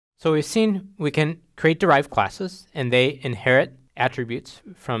So we've seen we can create derived classes, and they inherit attributes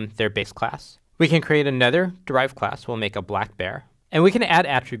from their base class. We can create another derived class. We'll make a black bear. And we can add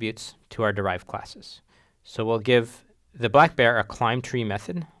attributes to our derived classes. So we'll give the black bear a climb tree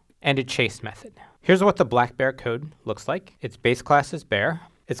method and a chase method. Here's what the black bear code looks like. Its base class is bear.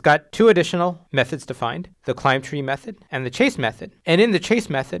 It's got two additional methods defined, the climb tree method and the chase method. And in the chase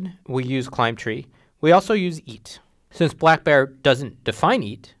method, we use climb tree. We also use eat. Since black bear doesn't define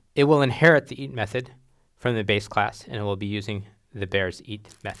eat, it will inherit the eat method from the base class, and it will be using the bear's eat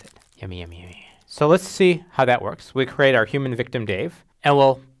method. Yummy, yummy, yummy. So let's see how that works. We create our human victim Dave, and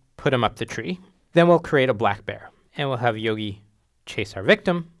we'll put him up the tree. Then we'll create a black bear, and we'll have Yogi chase our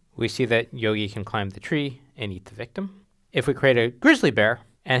victim. We see that Yogi can climb the tree and eat the victim. If we create a grizzly bear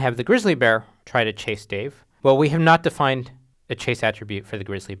and have the grizzly bear try to chase Dave, well, we have not defined a chase attribute for the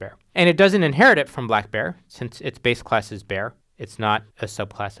grizzly bear. And it doesn't inherit it from black bear, since its base class is bear. It's not a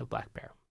subclass of black bear.